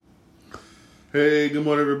Hey, good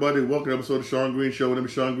morning, everybody. Welcome to episode of Sean Green Show. My name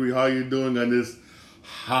is Sean Green. How you doing on this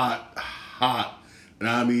hot, and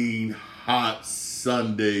I mean hot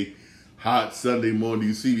Sunday morning?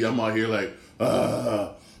 You see me, I'm out here like,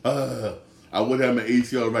 I would have my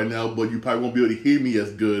AC on right now, but you probably won't be able to hear me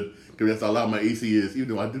as good because that's how loud my AC is,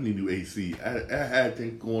 even though I do need new AC. I had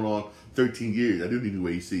things going on 13 years. I do need new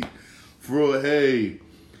AC. For real, hey,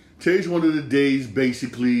 today's one of the days,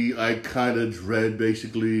 basically, I kind of dread,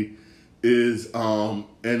 basically, is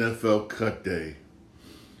NFL cut day.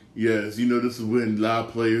 Yes, you know, this is when a lot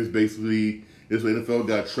of players basically, this when NFL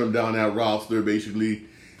got trimmed down that roster basically,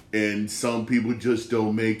 and some people just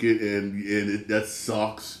don't make it, and that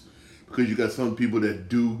sucks because you got some people that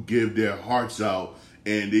do give their hearts out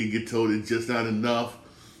and they get told it's just not enough.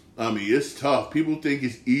 I mean, it's tough. People think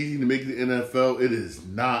it's easy to make the NFL. It is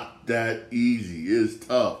not that easy. It's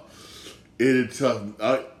tough. It is tough.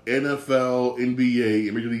 NFL, NBA,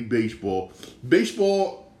 and Major League Baseball.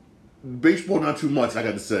 Baseball, not too much, I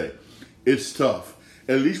got to say. It's tough.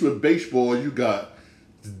 At least with baseball, you got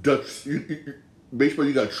baseball,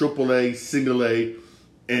 you got AAA, single A,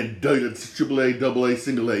 and AAA, double A,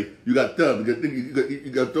 single A. You got them. You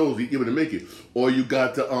got those. You're able to make it. Or you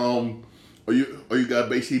got the or you got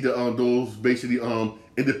basically those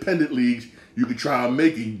independent leagues. You can try and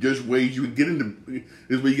make it. There's ways you can get into.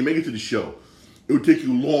 There's ways you can make it to the show. It would take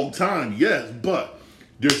you a long time, yes, but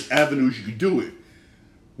there's avenues you can do it.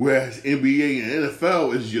 Whereas NBA and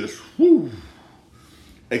NFL is just, whoo,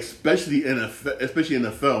 especially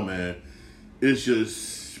NFL, man. It's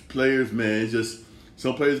just players, man. It's just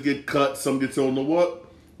some players get cut, some get told, you know what?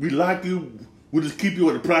 We like you. We'll just keep you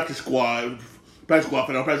on the practice squad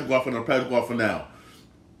for now.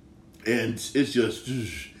 And it's just,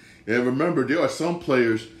 and remember, there are some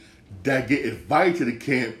players that get invited to the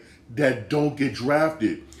camp that don't get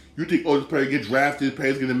drafted. You think, oh, this player get drafted, this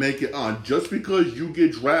player's going to make it on. Just because you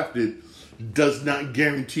get drafted does not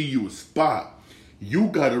guarantee you a spot. You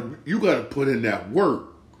gotta put in that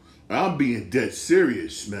work. I'm being dead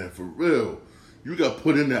serious, man, for real. You got to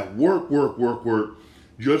put in that work,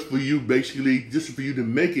 just for you to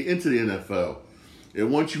make it into the NFL.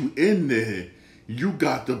 And once you in there, you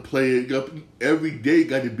got to play it. Every day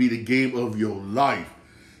got to be the game of your life.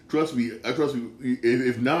 Trust me.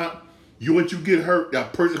 If not, once you get hurt,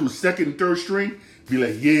 that person who's second and third string, be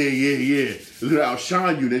like, yeah. Look at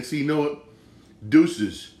outshine you. Next thing you know it,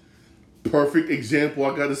 deuces. Perfect example,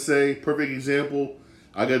 I got to say,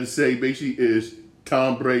 basically is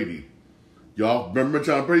Tom Brady. Y'all remember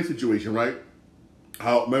Tom Brady situation, right?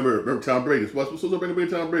 Remember Tom Brady. What's up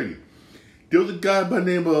with Tom Brady? There was a guy by the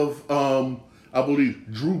name of, I believe,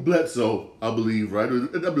 Drew Bledsoe, I believe, right?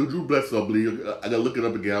 Drew Bledsoe, I believe. I got to look it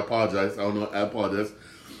up again. I apologize. I apologize.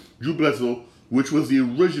 Drew Bledsoe, which was the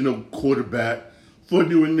original quarterback for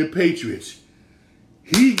New England Patriots.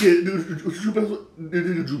 Drew Bledsoe,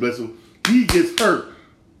 he gets hurt.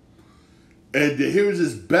 And here's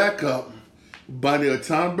his backup. By the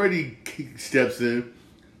time Tom Brady steps in,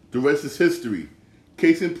 the rest is history.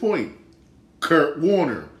 Case in point, Kurt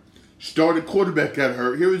Warner. Started quarterback got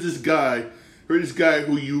hurt. Here is this guy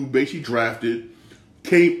who you basically drafted,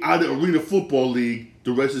 came out of the Arena Football League.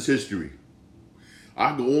 The rest is history.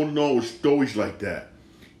 I go on and on with stories like that.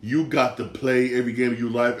 You got to play every game of your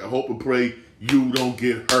life. I hope and pray you don't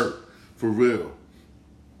get hurt. For real.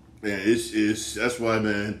 Man, that's why,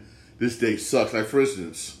 man, this day sucks. Like, for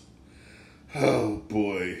instance, oh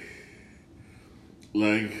boy.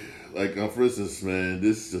 Like for instance, man,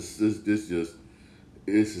 this is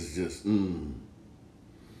just,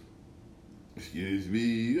 excuse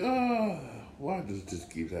me. Why does this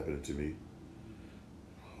keep happening to me?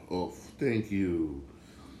 Oh, thank you.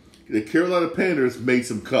 The Carolina Panthers made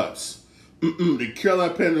some cuts. The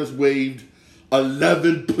Carolina Panthers waived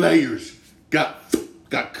 11 players. Got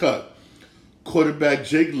cut. Quarterback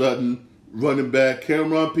Jake Luton, running back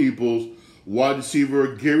Cameron Peoples, wide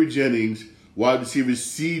receiver Gary Jennings, wide receiver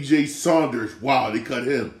C.J. Saunders. Wow, they cut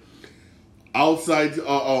him. Outside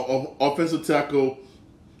offensive tackle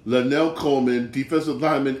Lennell Coleman, defensive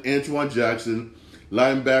lineman Antoine Jackson,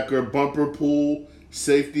 linebacker Bumper Poole,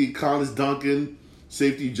 safety Collins Duncan,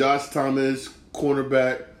 safety Josh Thomas,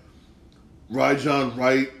 cornerback Rajon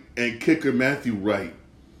Wright, and kicker Matthew Wright.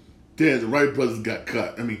 Damn, the Wright brothers got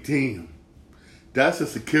cut. I mean, damn. That's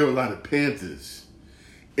just the Carolina Panthers.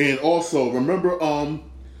 And also, remember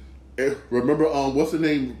what's the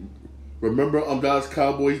name? Remember Dallas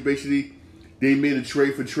Cowboys basically they made a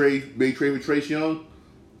trade for Trace Young.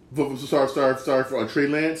 Sorry for Trey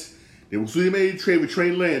Lance. They made a trade with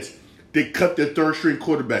Trey Lance. They cut their third string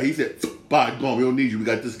quarterback. He said, "Bye, gone. We don't need you. We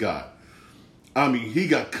got this guy." I mean, he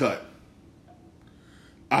got cut.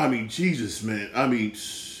 I mean, Jesus, man. I mean,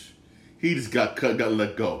 he just got cut, got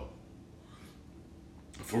let go.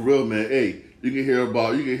 For real, man. Hey, you can hear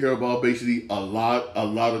about basically a lot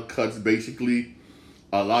of cuts, basically, in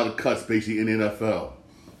the NFL.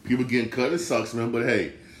 People getting cut, it sucks, man. But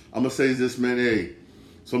hey, I'm gonna say this, man. Hey,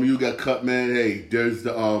 some of you got cut, man. Hey, there's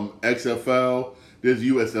the XFL, there's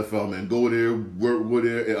USFL, man. Go there, work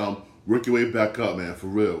there, work your way back up, man. For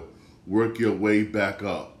real, work your way back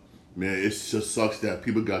up, man. It just sucks that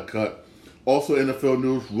people got cut. Also, NFL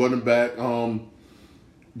news: running back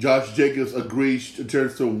Josh Jacobs agrees to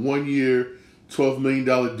turn to a 1 year, $12 million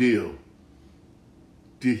deal.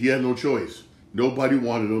 He had no choice. Nobody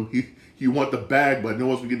wanted him. He want the bag, but no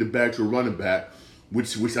one's gonna get the bag to a running back,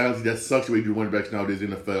 which honestly that sucks the way you do running backs nowadays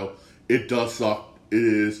in the NFL. It does suck. It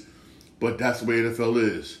is, but that's the way NFL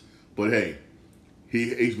is. But hey,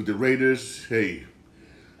 he's with the Raiders. Hey,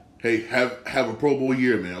 have a Pro Bowl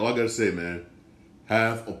year, man. All I gotta say, man,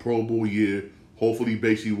 have a Pro Bowl year. Hopefully,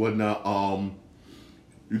 basically, whatnot.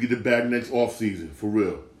 You get the bag next offseason, for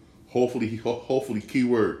real. Hopefully,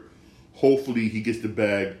 keyword. Hopefully, he gets the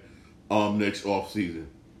bag next offseason.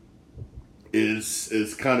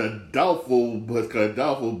 It's kind of doubtful, but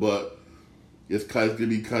it's gonna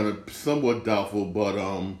be kind of somewhat doubtful. But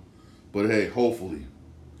hey, hopefully.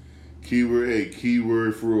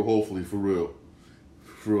 Keyword for real. Hopefully, for real,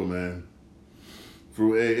 man. For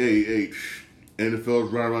real, hey.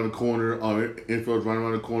 NFL's right around the corner. NFL's right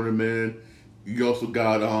around the corner, man. You also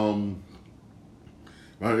got NFL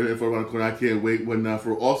around the corner. I can't wait. Whatnot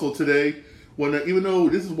for also today. Even though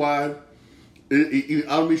this is why.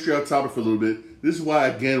 I'll be straight off topic for a little bit. This is why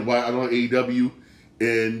I don't like AEW,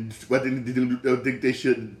 and I think they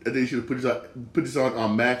should put this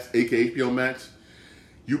on Max, aka HBO Max.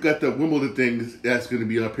 You got the Wimbledon thing that's going to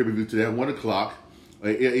be on pay-per-view today at 1:00,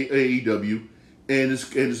 AEW, and it's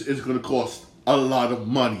going to cost a lot of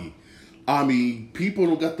money. I mean, people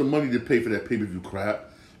don't got the money to pay for that pay-per-view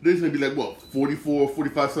crap. There's going to be like what,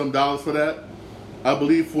 $45 some for that? I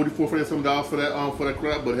believe $44 some for that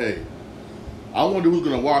crap. But hey. I wonder who's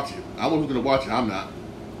gonna watch it. I'm not.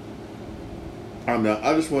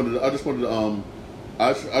 I just wanted to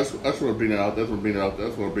bring that out. That's what bring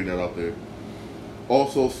that out there.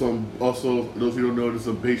 Also, those who don't know, there's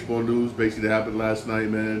some baseball news basically that happened last night,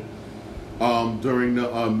 man. During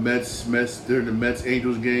the Mets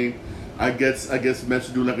Angels game, I guess Mets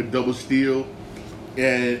were doing like a double steal,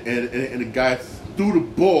 and the guy threw the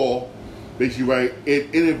ball, basically right,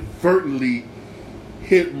 and inadvertently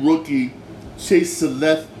hit rookie Chase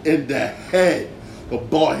Celeste in the head. The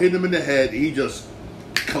ball hit him in the head. And he just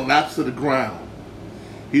collapsed to the ground.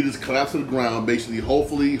 Basically.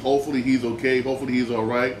 Hopefully he's okay. Hopefully he's all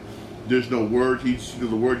right. There's no word. He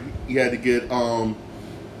had to get helped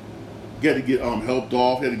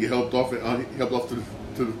off. He had to get helped off to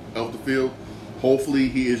the field. Hopefully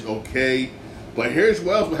he is okay. But here's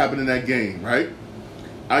what else happened in that game, right?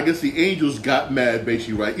 I guess the Angels got mad,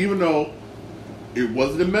 basically, right? Even though it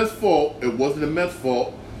wasn't the Mets' fault.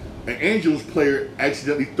 An Angels player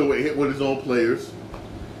accidentally threw a hit one of his own players.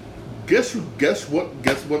 Guess what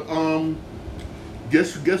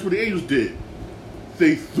the Angels did?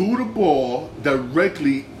 They threw the ball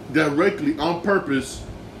directly on purpose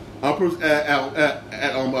at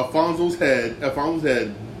Alfonso's head.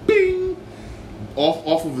 Bing!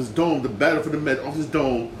 Off of his dome, the batter for the Mets off his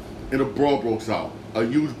dome, and a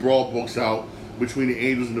huge brawl broke out between the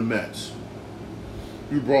Angels and the Mets.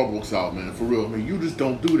 You brawl books out, man, for real. I mean, you just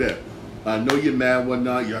don't do that. I know you're mad,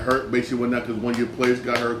 whatnot, you're hurt, basically, whatnot, because one of your players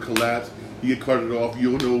got hurt, collapsed, you get carted off,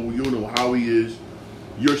 you don't know how he is.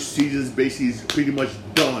 Your season's basically pretty much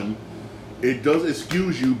done. It doesn't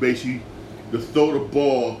excuse you, basically, to throw the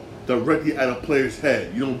ball directly at a player's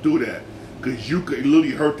head. You don't do that, because you could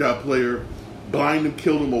literally hurt that player, blind him,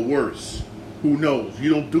 kill him, or worse. Who knows? You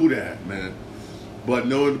don't do that, man. But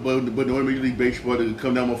knowing Major League Baseball, they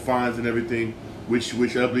come down with fines and everything. Which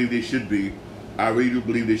I believe they should be. I really do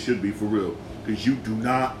believe they should be, for real. Because you do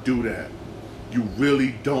not do that. You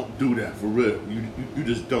really don't do that, for real. You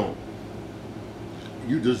just don't.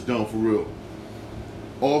 You just don't, for real.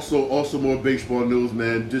 Also more baseball news,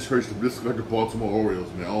 man. This hurts the Baltimore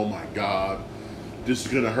Orioles, man. Oh my God. This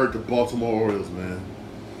is gonna hurt the Baltimore Orioles, man.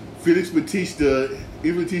 Felix Bautista,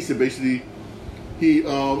 basically, he's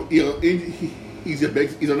on the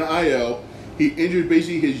IL. He injured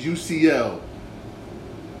basically his UCL.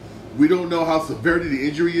 We don't know how severe the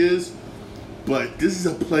injury is, but this is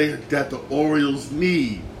a player that the Orioles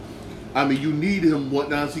need. I mean, you need him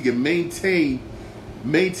whatnot so you can maintain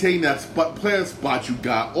that player spot you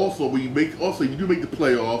got. Also, when you do make the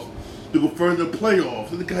playoffs, to go further the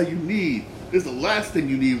playoffs. That's the guy you need. This is the last thing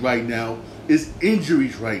you need right now is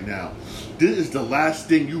injuries right now. This is the last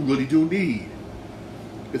thing you really do need.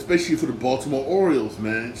 Especially for the Baltimore Orioles,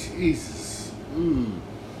 man. Jesus.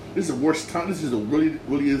 This is the worst time. This is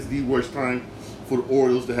really is the worst time for the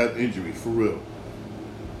Orioles to have injuries, for real.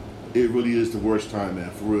 It really is the worst time,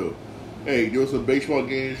 man, for real. Hey, there was some baseball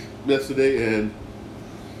games yesterday, and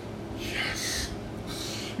yes.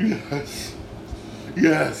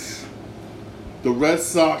 The Red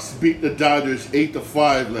Sox beat the Dodgers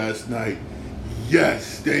 8-5 last night.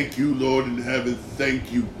 Yes, thank you, Lord in heaven.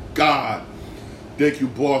 Thank you, God. Thank you,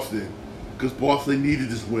 Boston, because Boston needed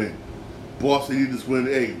this win. Boston needed this win.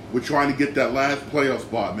 Hey, we're trying to get that last playoff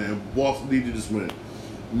spot, man. Boston needed this win.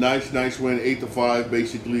 Nice win, 8-5,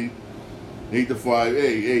 basically. 8-5.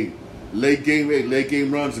 Hey, late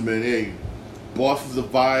game runs, man. Hey, Boston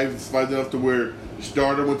survived enough to where the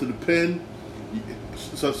starter went to the pen.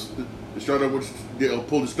 So the starter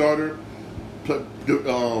pulled the starter.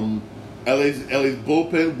 LA's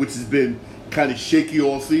bullpen, which has been kind of shaky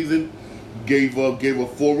all season, gave up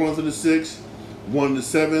 4 runs in the 6th, 1 in the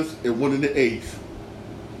 7th, and 1 in the 8th.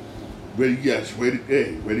 Way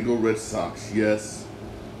to go, Red Sox. Yes.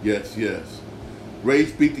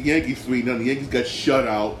 Rays beat the Yankees 3-0. The Yankees got shut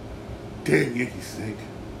out. Damn, Yankees stink.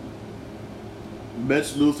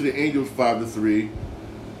 Mets lose to the Angels 5-3.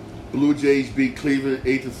 Blue Jays beat Cleveland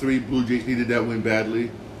 8-3. Blue Jays needed that win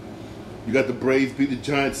badly. You got the Braves beat the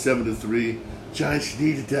Giants 7-3. Giants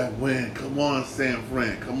needed that win. Come on, San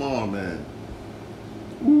Fran. Come on, man.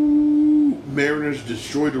 Ooh. Mariners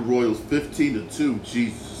destroyed the Royals 15-2.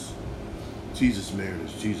 Jesus,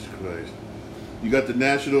 Mariners. Jesus Christ. You got the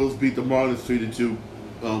Nationals beat the Marlins 3-2.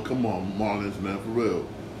 Come on, Marlins, man, for real.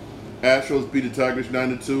 Astros beat the Tigers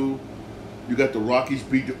 9-2. You got the Rockies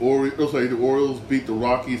beat the Orioles. The Orioles beat the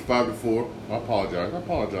Rockies 5-4. I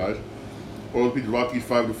apologize. Orioles beat the Rockies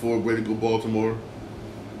 5-4. Way to go, Baltimore.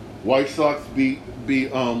 White Sox beat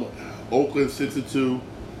Oakland 6-2.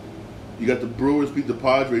 You got the Brewers beat the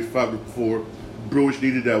Padres 5-4. Brewers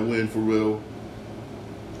needed that win for real.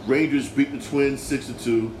 Rangers beat the Twins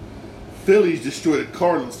 6-2. Phillies destroyed the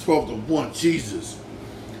Cardinals 12-1. Jesus,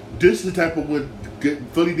 this is the type of win.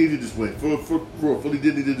 Philly needed this win. For real. Philly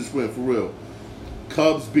did need this win, for real.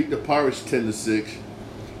 Cubs beat the Pirates 10-6.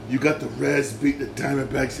 You got the Reds beat the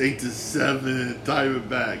Diamondbacks 8-7.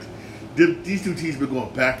 Diamondbacks. These two teams been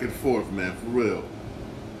going back and forth, man, for real.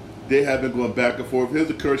 They have been going back and forth. Here's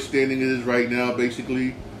the current standing it is right now,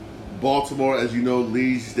 basically. Baltimore, as you know,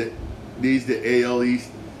 leads the AL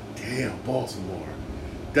East. Damn, Baltimore.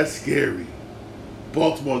 That's scary.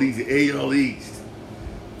 Baltimore leads the AL East.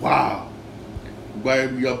 Wow.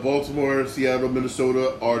 Right, we got Baltimore, Seattle,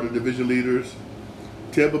 Minnesota are the division leaders.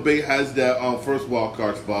 Tampa Bay has that first wild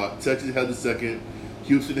card spot. Texas has the second.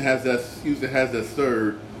 Houston has that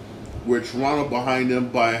third. Where Toronto behind them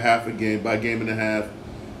by a game and a half,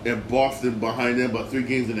 and Boston behind them by 3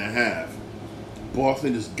 games and a half.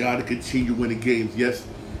 Boston just got to continue winning games. Yes,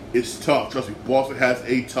 it's tough. Trust me, Boston has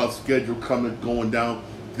a tough schedule going down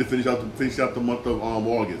to finish out the month of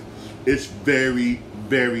August. It's very,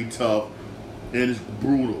 very tough. And it's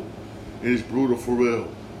brutal. And it's brutal for real.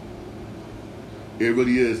 It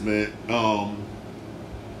really is, man.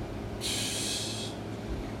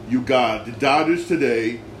 You got the Dodgers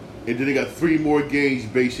today, and then they got 3 more games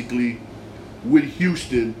basically with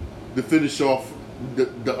Houston to finish off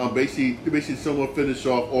basically somewhat finish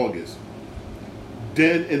off August.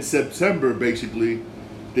 Then in September, basically,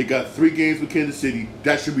 they got 3 games with Kansas City.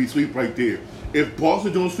 That should be sweep right there. If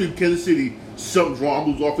Boston don't sweep Kansas City, something's wrong.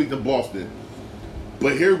 Who's off to Boston?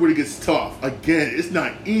 But here where it gets tough. Again, it's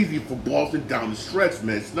not easy for Boston down the stretch,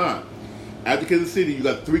 man. It's not. After Kansas City, you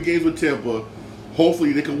got 3 games with Tampa.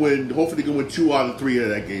 Hopefully they can win 2 out of 3 of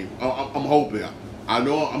that game. I'm hoping. I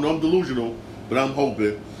know I'm delusional, but I'm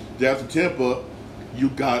hoping. Then after Tampa, you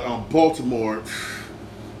got Baltimore.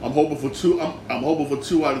 I'm hoping for 2. I'm hoping for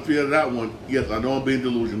 2 out of 3 out of that one. Yes, I know I'm being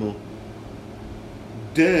delusional.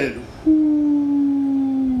 Then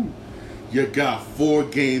you got 4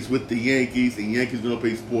 games with the Yankees, and Yankees gonna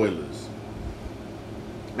play spoilers.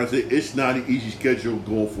 I said it's not an easy schedule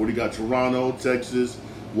going forward. You got Toronto, Texas,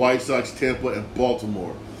 White Sox, Tampa, and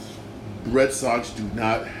Baltimore. Red Sox do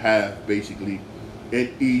not have basically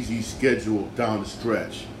an easy schedule down the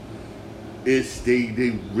stretch.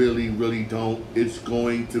 They really don't. It's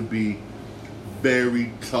going to be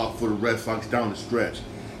very tough for the Red Sox down the stretch.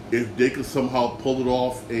 If they can somehow pull it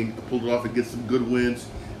off and get some good wins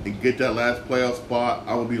and get that last playoff spot,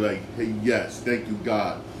 I would be like, hey, yes, thank you,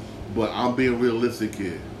 God. But I'm being realistic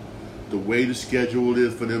here. The way the schedule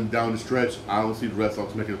is for them down the stretch, I don't see the Red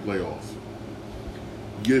Sox making the playoffs.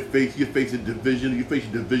 You're facing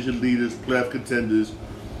division leaders, playoff contenders,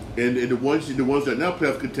 and the ones that are now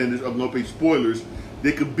playoff contenders are going to pay spoilers.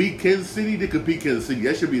 They could beat Kansas City. That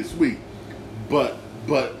should be a sweep. But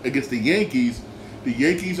against the Yankees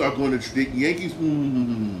are going to try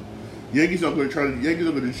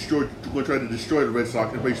to destroy the Red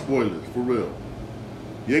Sox and pay spoilers for real.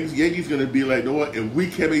 Yankees going to be like, you know what? If we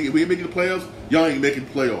ain't making the playoffs, y'all ain't making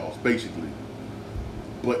the playoffs, basically.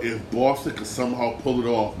 But if Boston can somehow pull it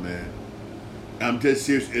off, man, I'm dead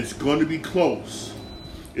serious. It's going to be close.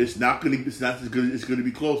 It's not going to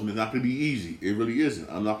be close, man. It's not going to be easy. It really isn't.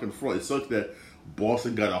 I'm not going to front. It sucks that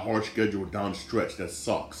Boston got a hard schedule down the stretch. That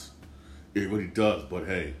sucks. It really does. But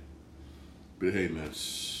hey, man.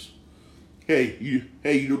 Hey,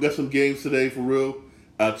 you got some games today for real.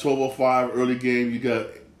 At 12:05 early game, you got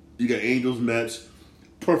Angels Mets.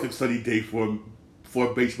 Perfect sunny day for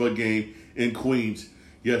a baseball game in Queens.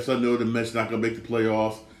 Yes, I know the Mets not gonna make the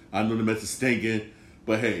playoffs. I know the Mets are stinking,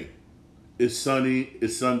 but hey, it's sunny.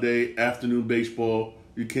 It's Sunday afternoon baseball.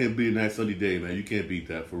 You can't beat a nice sunny day, man. You can't beat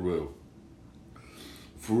that for real.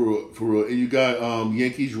 For real. And you got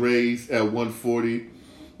Yankees Rays at 1:40.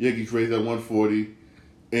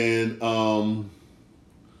 And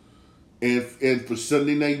for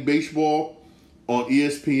Sunday Night Baseball on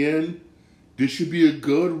ESPN, this should be a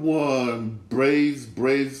good one. Braves,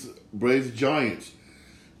 Giants.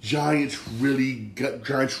 Giants really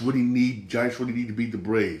need to beat the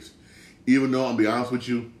Braves. Even though, I'll be honest with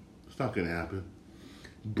you, it's not gonna happen.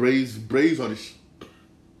 Braves are the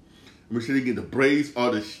I'm sure they get the Braves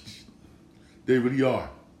are the they really are.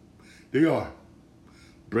 They are.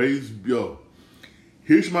 Braves, yo.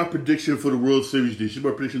 Here's my prediction for the World Series this year.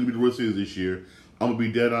 My prediction to be the World Series this year. I'm gonna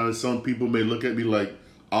be dead honest. Some people may look at me like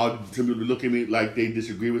look at me like they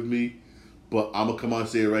disagree with me, but I'm gonna come on and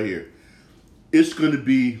say it right here. It's gonna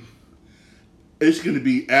be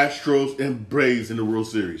Astros and Braves in the World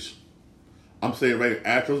Series. I'm saying right here,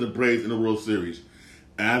 Astros and Braves in the World Series,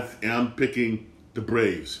 and I'm picking the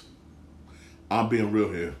Braves. I'm being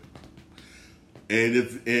real here, and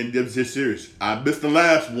it's just serious. I missed the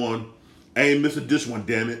last one. I ain't missing this one,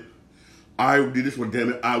 damn it. I did this one,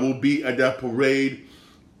 damn it. I will be at that parade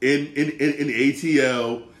in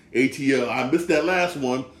ATL. I missed that last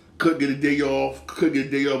one. Couldn't get a day off.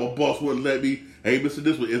 My boss wouldn't let me. I ain't missing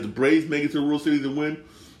this one. If the Braves make it to the World Series and win,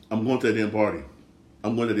 I'm going to that damn party.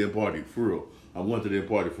 For real. I'm going to that damn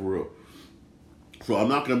party, for real. So I'm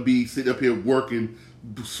not going to be sitting up here working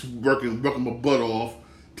my butt off,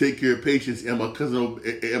 take care of patients, and my cousin,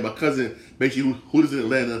 basically who lives in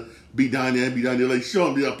Atlanta, be down there, like,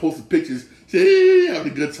 show them, I posted pictures, say, hey,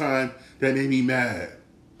 having a good time. That made me mad.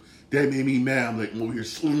 I'm like, I'm over here,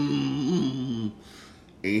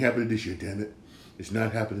 ain't happening this year, damn it. It's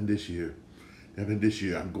not happening this year.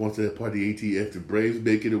 I'm going to that party ATL. If the Braves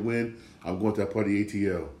make it a win, I'm going to that party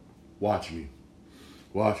ATL. Watch me.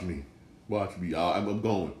 I'm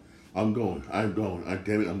going. I'm going. I'm going.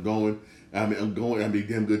 I'm going to have a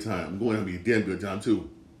damn good time. I'm going to have a damn good time, too.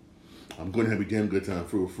 I'm going to have a damn good time,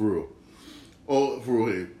 for real. Oh, for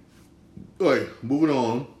real. All right, moving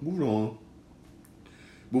on to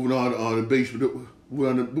baseball.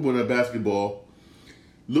 Moving on to basketball.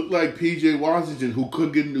 Looked like P.J. Washington, who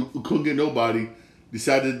couldn't get nobody,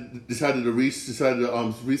 decided to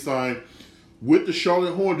re-sign with the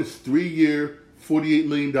Charlotte Hornets, 3-year, $48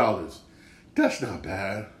 million. That's not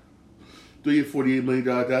bad. 3-year, $48 million.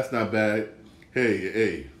 That's not bad.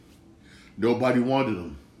 Hey. Nobody wanted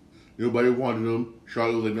him.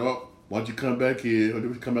 Charlotte was like, no, why don't you come back here? Or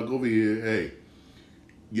come back over here. Hey.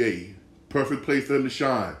 Yay. Perfect place for them to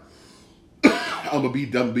shine. I'm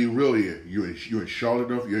gonna be real here. You're in Charlotte.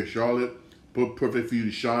 You're in Charlotte. Perfect for you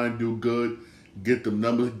to shine, do good, get them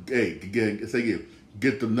numbers. Hey,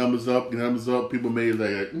 get the numbers up. People may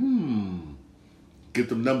like, get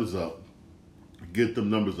them numbers up. Get them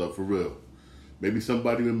numbers up for real. Maybe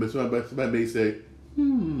somebody may say, for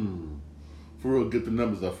real, get the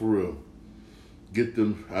numbers up for real. Get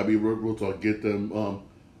them. I'll be real talk. Get them.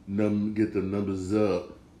 Get the numbers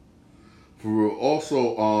up for real.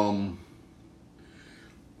 Also, I'm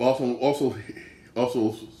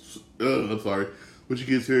sorry. What you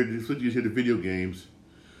get here? The video games.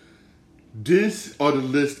 These are the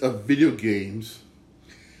list of video games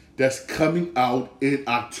that's coming out in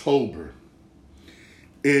October.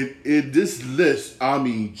 And in this list, I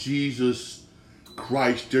mean, Jesus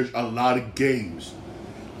Christ, there's a lot of games.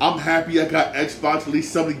 I'm happy I got Xbox. At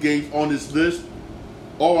least some of the games on this list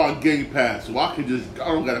are on Game Pass, so I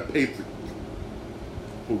don't gotta pay for it.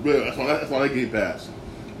 For real, that's why I Game Pass.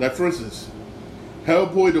 Like, for instance,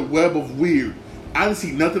 Hellboy: The Web of Weird. I didn't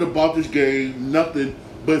see nothing about this game, nothing,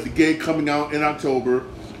 but it's a game coming out in October.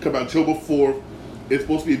 Coming out October 4th. It's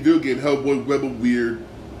supposed to be a video game, Hellboy Web of Weird.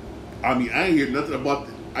 I mean, I ain't hear nothing about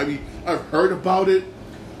it. I mean, I've heard about it,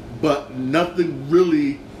 but nothing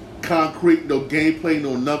really concrete, no gameplay,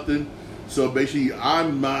 no nothing. So basically, I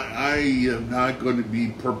am not going to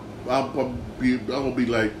be, I'm going to be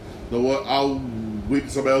like, you know what, I'll wait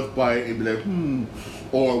till somebody else buy it and be like,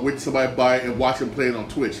 or wait till somebody buy it and watch them play it on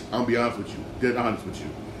Twitch. I'll be honest with you, dead honest with you.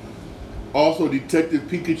 Also, Detective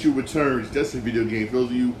Pikachu Returns, that's a video game. For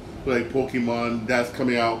those of you who like Pokemon, that's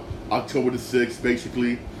coming out October the 6th,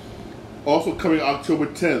 basically. Also coming October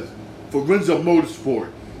 10th, Forenza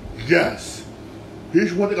Motorsport. Yes.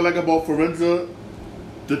 Here's one thing I like about Forenza.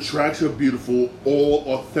 The tracks are beautiful, all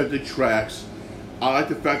authentic tracks. I like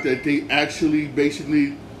the fact that they actually go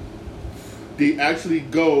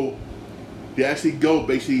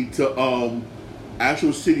basically to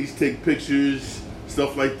actual cities, take pictures,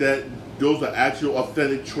 stuff like that. Those are actual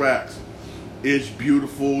authentic tracks. It's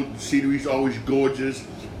beautiful. The scenery's always gorgeous.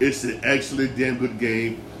 It's an excellent, damn good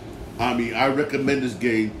game. I mean, I recommend this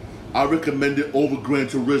game. I recommend it over Gran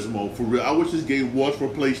Turismo, for real. I wish this game was for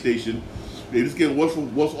PlayStation. If this game was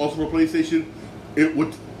also for PlayStation, it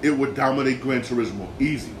would dominate Gran Turismo.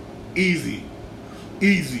 Easy.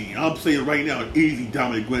 I'm saying right now, easy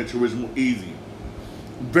dominate Gran Turismo. Easy.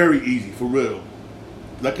 Very easy, for real.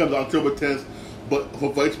 That comes October 10th. But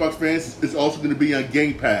for Xbox fans, it's also going to be on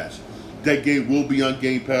Game Pass. That game will be on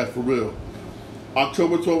Game Pass, for real.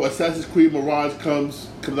 October 12th, Assassin's Creed Mirage comes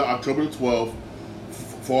out October 12th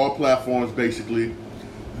for all platforms, basically.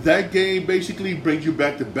 That game basically brings you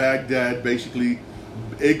back to Baghdad, basically.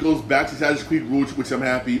 It goes back to Assassin's Creed roots, which I'm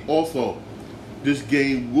happy. Also, this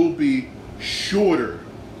game will be shorter,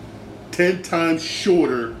 10 times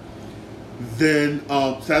shorter than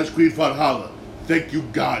Assassin's Creed Valhalla. Thank you,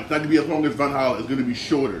 God. It's not going to be as long as Valhalla. It's going to be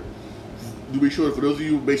shorter. It'll be shorter for those of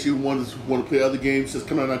you who basically want to play other games that's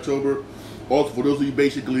coming out in October. Also, for those of you who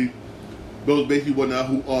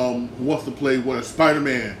wants to play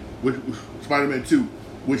Spider-Man, Spider-Man 2,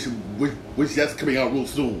 which that's coming out real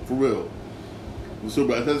soon, for real.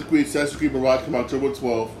 So, Assassin's Creed Mirage come out October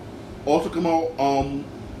 12th. Also come out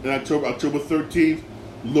in October 13th,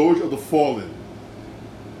 Lords of the Fallen.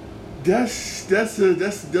 If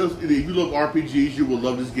you love RPGs, you will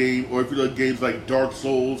love this game. Or if you love games like Dark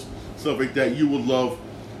Souls, stuff like that, you will love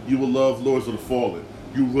Lords of the Fallen.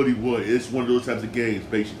 You really would. It's one of those types of games,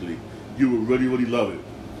 basically. You would really, really love it.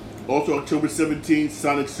 Also, October 17th,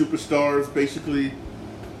 Sonic Superstars, basically.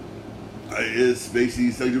 It's basically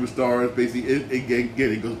Sonic Superstars. Basically,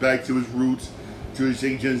 it goes back to its roots, to its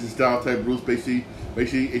Genesis style type roots. Basically,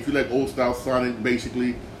 if you like old style Sonic,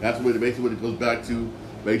 basically, that's what it goes back to.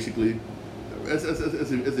 Basically, as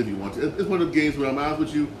if you want to. It's one of the games where I'm honest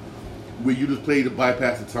with you, where you just play to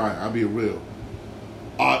bypass the time. I'm being real.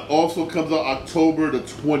 Also comes out October the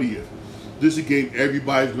 20th. This is a game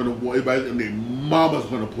everybody's gonna want. Everybody and their mama's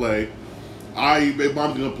gonna play. My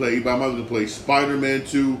mom's gonna play. Spider-Man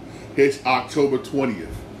 2 hits October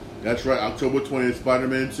 20th. That's right, October 20th.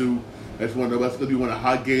 Spider-Man 2. That's gonna be one of the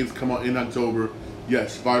hot games come out in October.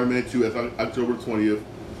 Yes, Spider-Man 2. That's October 20th.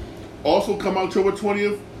 Also come out October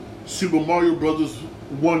 20th, Super Mario Brothers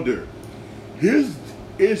Wonder. Here's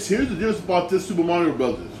the difference about this Super Mario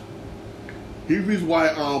Brothers. Here's the reason why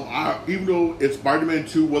even though if Spider-Man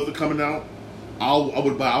 2 wasn't coming out, I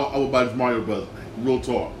would buy this Mario Brothers. Real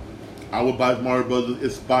talk. I would buy this Mario Brothers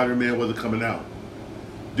if Spider-Man wasn't coming out.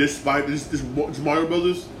 This Mario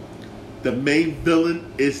Brothers, the main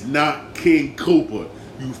villain is not King Koopa.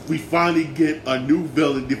 We finally get a new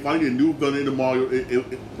villain. They finally get a new villain in the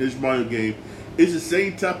in this Mario game. It's the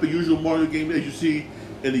same type of usual Mario game as you see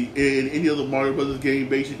in any other Mario Brothers game,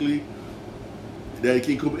 basically. That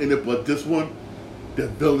King Koopa in it, but this one, the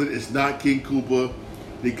villain is not King Koopa.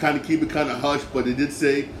 They kind of keep it kind of hush, but they did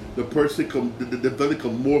say the villain can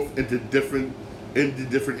morph into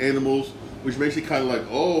different animals, which makes it kind of like,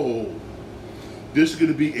 oh, this is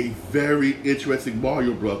going to be a very interesting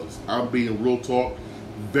Mario Brothers. I'm being real talk.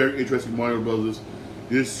 Very interesting Mario Brothers.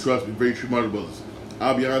 This, trust me, very true Mario Brothers.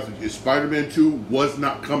 I'll be honest with you, if Spider-Man 2 was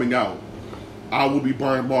not coming out, I will be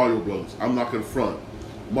buying Mario Brothers. I'm not gonna front.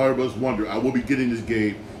 Mario Brothers Wonder. I will be getting this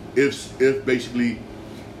game if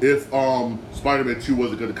Spider-Man 2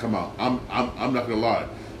 wasn't gonna come out. I'm not gonna lie.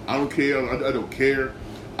 I don't care. I don't care.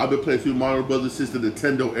 I've been playing through Mario Brothers since the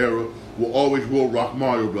Nintendo era. Will always rock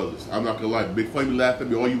Mario Brothers. I'm not gonna lie. Make fun of me, laugh at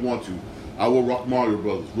me all you want to. I will rock Mario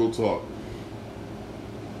Brothers. Real talk.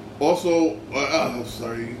 Also,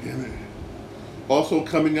 sorry, damn it. Also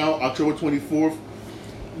coming out October 24th.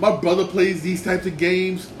 My brother plays these types of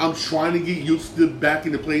games. I'm trying to get used to back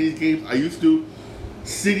into playing these games. I used to.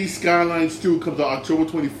 City Skylines 2 comes out October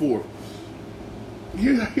 24th.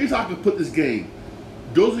 Here's how I can put this game.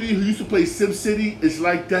 Those of you who used to play SimCity, it's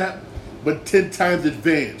like that, but 10 times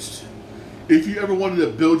advanced. If you ever wanted to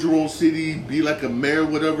build your own city, be like a mayor,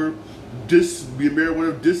 whatever, this be a mayor,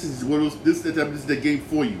 whatever. This is one of those. This is the game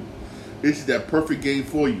for you. It's that perfect game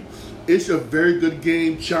for you. It's a very good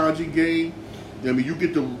game, challenging game. I mean, you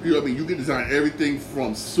get to, you get to design everything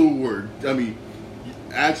from sewer. I mean,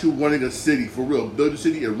 actually running a city for real. Build a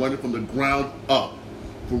city and run it from the ground up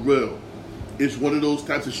for real. It's one of those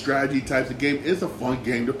types of strategy types of game. It's a fun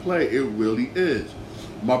game to play. It really is.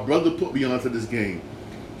 My brother put me onto this game.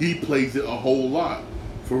 He plays it a whole lot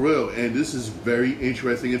for real, and this is very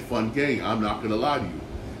interesting and fun game. I'm not gonna lie to you.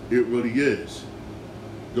 It really is.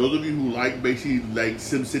 Those of you who like basically like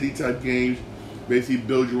SimCity type games, basically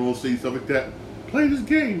build your own city, stuff like that, play this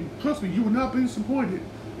game. Trust me, you will not be disappointed.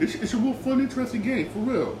 It's a real fun, interesting game, for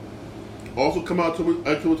real. Also come out October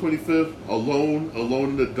 25th, Alone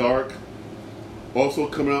in the Dark. Also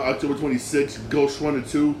coming out October 26th, Ghost Runner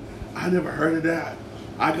 2. I never heard of that.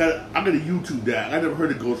 I gotta YouTube that. I never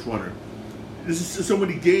heard of Ghost Runner. There's so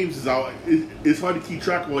many games is out. It's hard to keep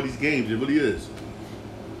track of all these games. It really is.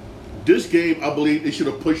 This game, I believe, they should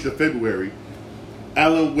have pushed to February.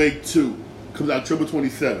 Alan Wake 2 comes out October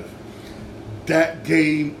 27th. That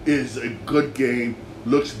game is a good game.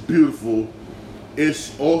 Looks beautiful.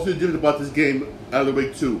 It's also different about this game, Alan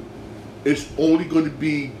Wake 2. It's only going to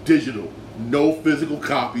be digital. No physical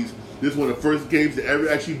copies. This is one of the first games to ever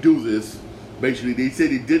actually do this. Basically, they said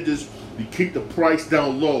they did this to keep the price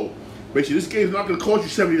down low. Basically, this game is not going to cost you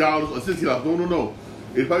 $70 or $60. No.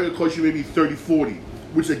 It's probably going to cost you maybe $30, $40.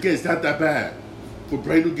 Which, again, is not that bad. For a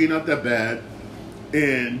brand new game, not that bad.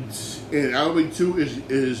 And Alan Wake 2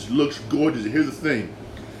 looks gorgeous. And here's the thing.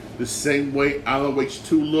 The same way Alan Wake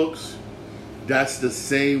 2 looks, that's the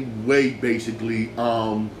same way, basically,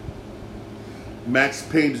 Max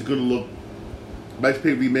Payne is going to look. Max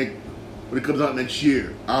Payne remake, when it comes out next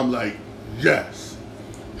year, I'm like, yes.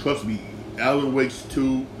 Trust me, Alan Wake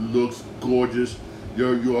 2 looks gorgeous.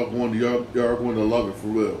 You're going to love it for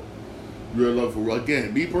real. You're going to love it for real.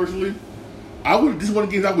 Again, me personally, this is one of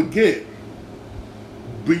the games I would get.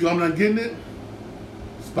 But you know I'm not getting it?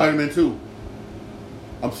 Spider-Man 2.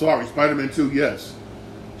 I'm sorry, Spider-Man 2, yes.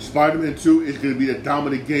 Spider-Man 2 is going to be the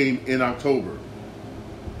dominant game in October.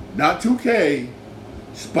 Not 2K,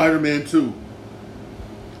 Spider-Man 2.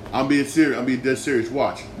 I'm being serious. I'm being dead serious.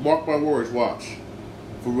 Watch. Mark my words, watch.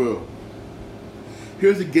 For real.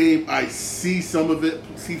 Here's a game, I see some of it.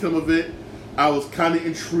 I was kind of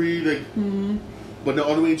intrigued, like, but the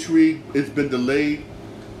only intrigue, it's been delayed.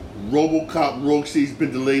 RoboCop Rogue City's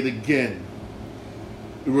been delayed again.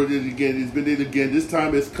 It's been delayed again. This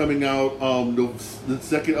time it's coming out the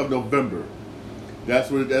 2nd of November.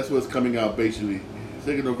 That's what it's coming out, basically.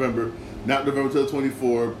 2nd of November. Not November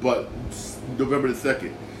 24th, but November the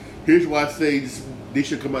 2nd. Here's why I say they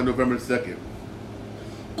should come out November the 2nd.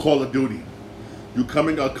 Call of Duty. You're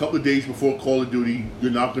coming out a couple of days before Call of Duty,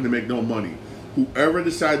 you're not going to make no money. Whoever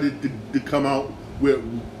decided to come out with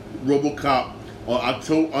RoboCop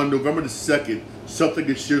on November the 2nd, something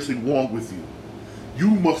is seriously wrong with you. You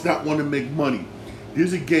must not want to make money.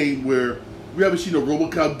 There's a game where we haven't seen a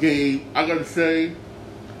RoboCop game, I got to say,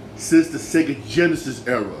 since the Sega Genesis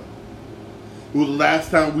era. It was the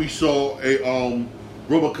last time we saw a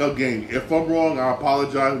RoboCop game. If I'm wrong, I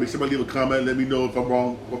apologize. Make somebody leave a comment and let me know if I'm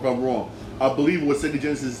wrong. I believe it was Sega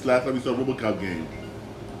Genesis last time we saw a RoboCop game.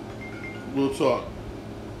 We'll talk.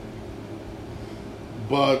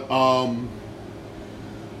 But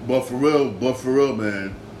for real,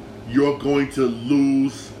 man, you're going to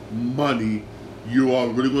lose money. You are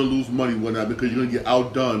really going to lose money one night because you're going to get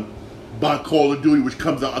outdone by Call of Duty, which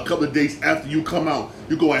comes out a couple of days after you come out.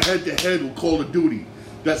 You're going head to head with Call of Duty.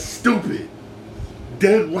 That's stupid.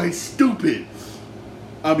 Dead right stupid.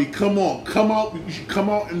 I mean, come on. Come out. You should come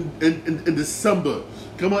out in December.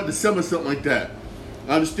 Come out in December, something like that.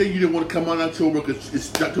 I understand you didn't want to come out in October because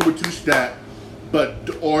it's October 2 stat.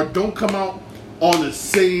 Or don't come out on the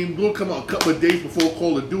same, don't come out a couple of days before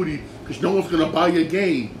Call of Duty because no one's going to buy your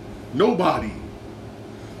game. Nobody.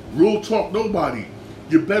 Real talk, nobody.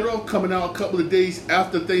 You're better off coming out a couple of days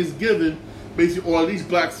after Thanksgiving, basically, or at least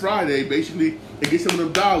Black Friday, basically, and get some of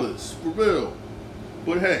them dollars. For real.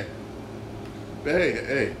 But hey,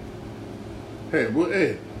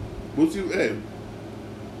 we'll see.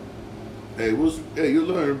 You'll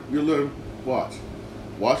learn. Watch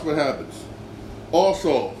what happens.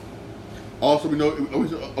 Also, we know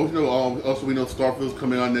Starfield's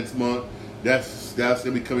coming out next month. That's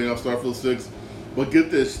gonna be coming out, Starfield 6. But get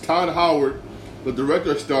this, Todd Howard, the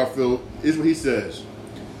director of Starfield, is what he says.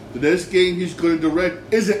 The next game he's going to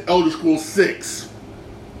direct isn't Elder Scrolls 6.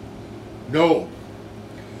 No.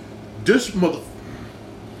 This mother...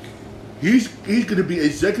 He's going to be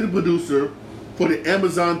executive producer for the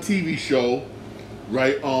Amazon TV show,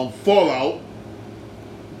 right, Fallout.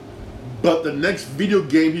 But the next video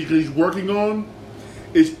game he's working on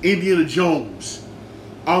is Indiana Jones.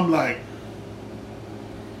 I'm like,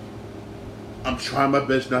 I'm trying my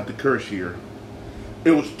best not to curse here.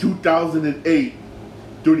 It was 2008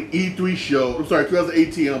 during the E3 show. I'm sorry,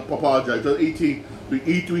 2018. I apologize. 2018, the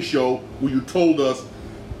E3 show where you told us,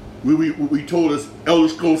 we told us Elder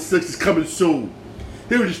Scrolls 6 is coming soon.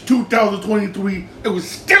 Here it is 2023. It was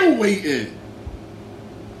still waiting.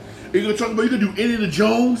 And you're gonna talk about you gonna do Indiana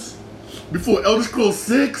Jones before Elder Scrolls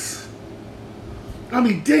 6? I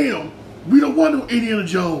mean, damn. We don't want no Indiana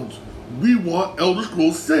Jones. We want Elder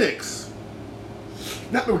Scrolls 6.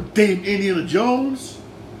 Not no damn Indiana Jones.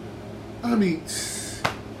 I mean,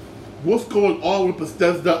 what's going on with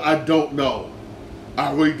Bethesda? I don't know.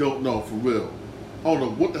 I really don't know, for real. I don't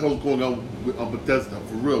know what the hell's going on with Bethesda,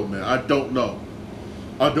 for real, man. I don't know.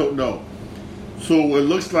 I don't know. So it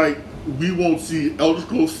looks like we won't see Elder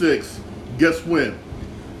Scrolls 6. Guess when?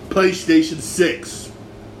 PlayStation 6.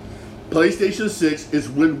 PlayStation 6 is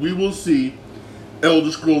when we will see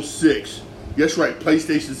Elder Scrolls 6. That's right,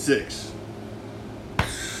 PlayStation 6.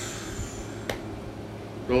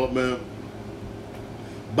 Oh, man.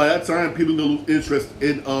 By that time, people will lose interest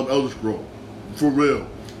in Elder Scrolls. For real.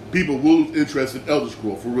 People will lose interest in Elder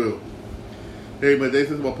Scrolls. For real. Hey, man,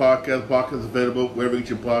 this is my podcast. Podcast is available wherever you get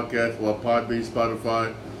your podcast, or Podbean,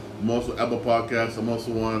 Spotify. I'm also Apple Podcasts. I'm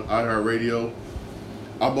also on iHeartRadio.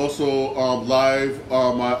 I'm also live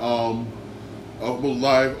on my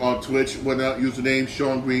live on Twitch with that username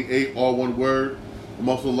Sean Green 8, all one word. I'm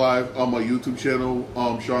also live on my YouTube channel,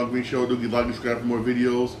 Sean Green Show. Do like and subscribe for more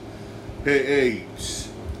videos. Hey,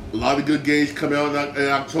 a lot of good games coming out in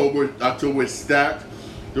October. October is stacked.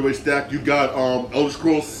 The way stacked. You got Elder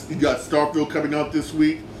Scrolls. You got Starfield coming out this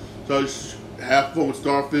week. So just have fun with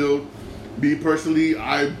Starfield. Me personally,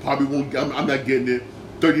 I probably won't. I'm not getting it.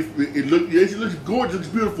 30. It looks gorgeous, it looks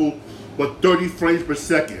beautiful, but 30 frames per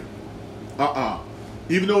second.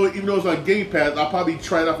 Even though it's on Game Pass, I'll probably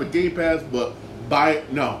try it out for Game Pass, but buy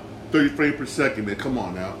it. No, 30 frames per second, man. Come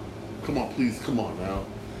on now. Come on, please. Come on now.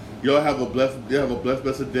 Y'all have a blessed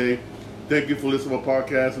day. Thank you for listening to my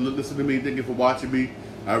podcast and listening to me. Thank you for watching me.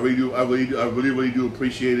 I really do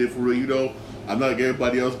appreciate it. For real, you know, I'm not like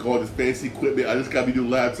everybody else got all this fancy equipment. I just got me new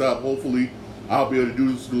laptop. Hopefully, I'll be able to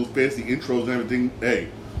do those fancy intros and everything. Hey,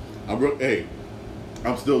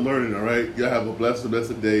 I'm still learning. All right, y'all have a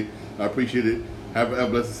blessed day. I appreciate it. Have a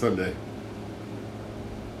blessed Sunday.